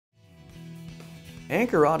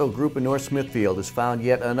Anchor Auto Group in North Smithfield has found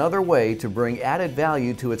yet another way to bring added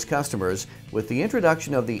value to its customers with the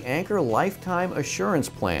introduction of the Anchor Lifetime Assurance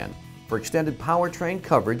Plan for extended powertrain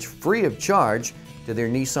coverage free of charge to their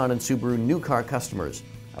Nissan and Subaru new car customers.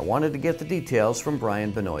 I wanted to get the details from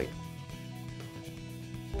Brian Benoit.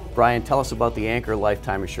 Brian, tell us about the Anchor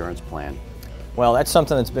Lifetime Assurance Plan. Well, that's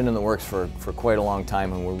something that's been in the works for quite a long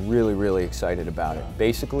time, and we're really excited about it.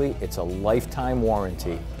 Basically, it's a lifetime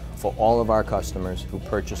warranty for all of our customers who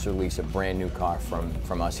purchase or lease a brand new car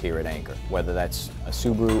from us here at Anchor, whether that's a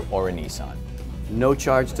Subaru or a Nissan. No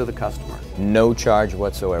charge to the customer? No charge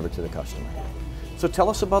whatsoever to the customer. So tell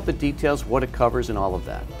us about the details, what it covers and all of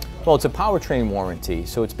that. Well, it's a powertrain warranty,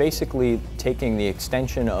 so it's basically taking the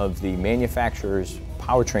extension of the manufacturer's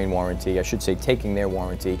powertrain warranty, I should say taking their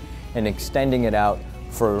warranty, and extending it out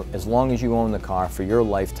for as long as you own the car for your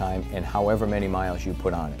lifetime and however many miles you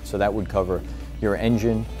put on it. So that would cover your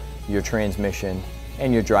engine, your transmission,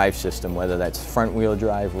 and your drive system, whether that's front wheel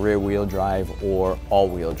drive, rear wheel drive, or all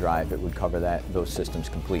wheel drive. It would cover those systems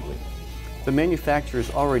completely. The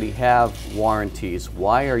manufacturers already have warranties.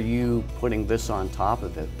 Why are you putting this on top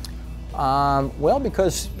of it? Well,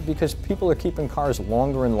 because people are keeping cars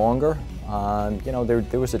longer and longer. You know,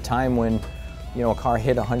 there was a time when a car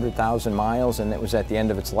hit 100,000 miles and it was at the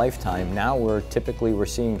end of its lifetime. Now we're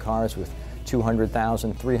seeing cars with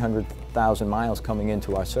 200,000, 300,000 miles coming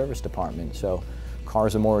into our service department. So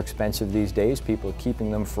cars are more expensive these days. People are keeping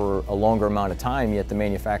them for a longer amount of time, yet the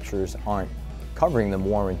manufacturers aren't covering them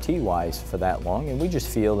warranty-wise for that long, and we just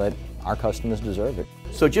feel that our customers deserve it.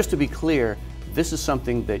 So just to be clear, this is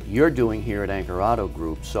something that you're doing here at Anchor Auto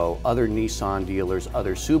Group, so other Nissan dealers,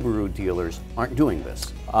 other Subaru dealers aren't doing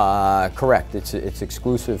this? Correct. It's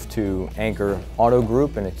exclusive to Anchor Auto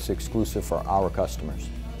Group, and it's exclusive for our customers.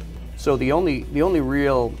 So the only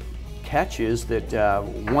real catch is that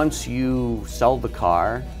once you sell the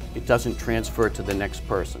car, it doesn't transfer to the next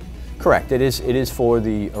person. Correct. It is for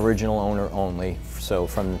the original owner only. So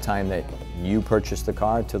from the time that you purchase the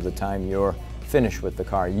car to the time you're finished with the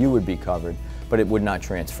car, you would be covered, but it would not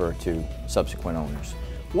transfer to subsequent owners.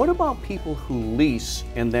 What about people who lease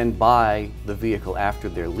and then buy the vehicle after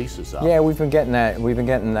their lease is up? Yeah, we've been getting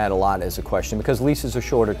that a lot as a question because leases are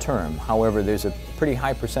shorter term. However, there's a pretty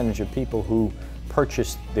high percentage of people who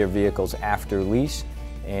purchase their vehicles after lease,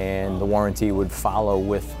 and the warranty would follow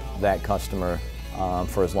with that customer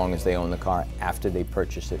for as long as they own the car after they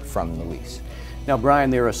purchase it from the lease. Now, Brian,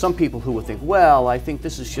 there are some people who would think, well, I think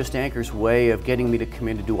this is just Anchor's way of getting me to come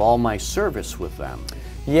in to do all my service with them.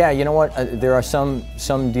 Yeah, you know what? There are some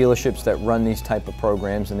dealerships that run these type of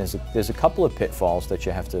programs, and there's a couple of pitfalls that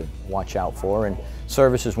you have to watch out for, and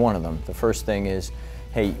service is one of them. The first thing is,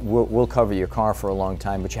 hey, we'll cover your car for a long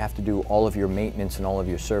time, but you have to do all of your maintenance and all of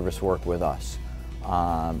your service work with us.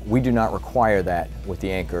 We do not require that with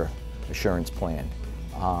the Anchor Assurance Plan.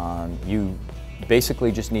 You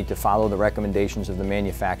basically just need to follow the recommendations of the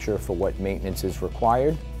manufacturer for what maintenance is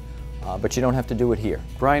required, but you don't have to do it here.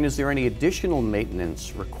 Brian, is there any additional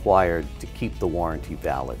maintenance required to keep the warranty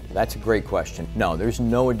valid? That's a great question. No, there's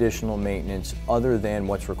no additional maintenance other than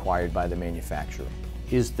what's required by the manufacturer.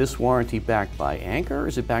 Is this warranty backed by Anchor, or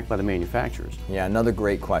is it backed by the manufacturers? Yeah, another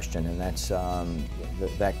great question, and that's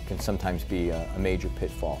that can sometimes be a major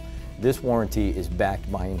pitfall. This warranty is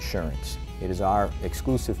backed by insurance. It is our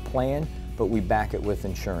exclusive plan, but we back it with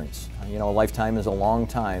insurance. You know, a lifetime is a long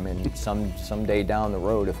time, and someday down the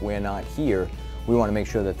road, if we're not here, we want to make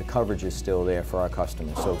sure that the coverage is still there for our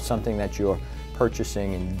customers. So something that you're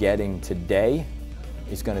purchasing and getting today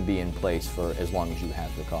is going to be in place for as long as you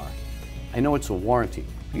have the car. I know it's a warranty.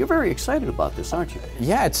 You're very excited about this, aren't you?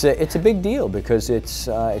 Yeah, it's a big deal because it's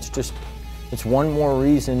one more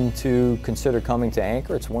reason to consider coming to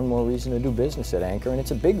Anchor. It's one more reason to do business at Anchor, and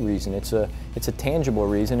it's a big reason. It's a tangible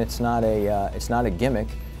reason. It's not a gimmick.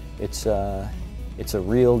 It's a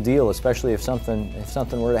real deal. Especially if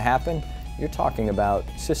something were to happen, you're talking about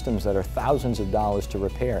systems that are thousands of dollars to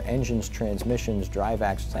repair. Engines, transmissions, drive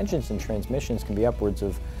axles. Engines and transmissions can be upwards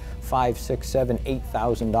of $5,000, $6,000, $7,000,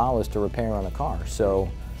 $8,000 to repair on a car. So.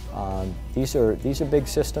 These are big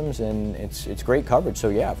systems, and it's great coverage. So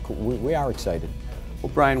yeah, we are excited.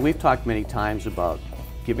 Well, Brian, we've talked many times about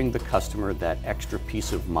giving the customer that extra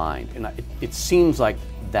peace of mind, and it seems like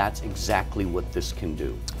that's exactly what this can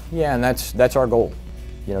do. Yeah, and that's our goal.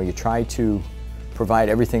 You know, you try to provide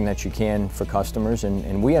everything that you can for customers,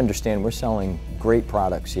 and we understand we're selling great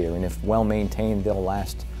products here, and if well maintained, they'll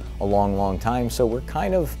last a long time. So we're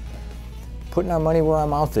kind of putting our money where our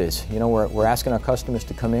mouth is. You know, we're asking our customers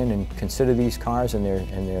to come in and consider these cars, and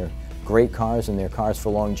they're great cars, and they're cars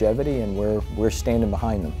for longevity, and we're standing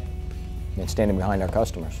behind them and standing behind our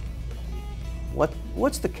customers.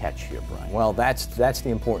 What's the catch here, Brian? Well, that's the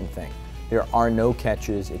important thing. There are no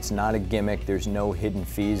catches. It's not a gimmick. There's no hidden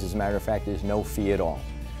fees. As a matter of fact, there's no fee at all.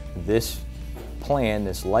 This plan,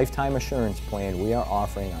 this lifetime assurance plan, we are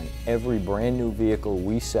offering on every brand new vehicle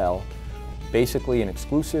we sell, basically an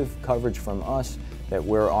exclusive coverage from us that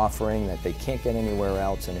we're offering that they can't get anywhere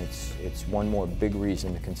else, and it's one more big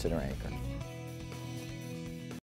reason to consider Anchor.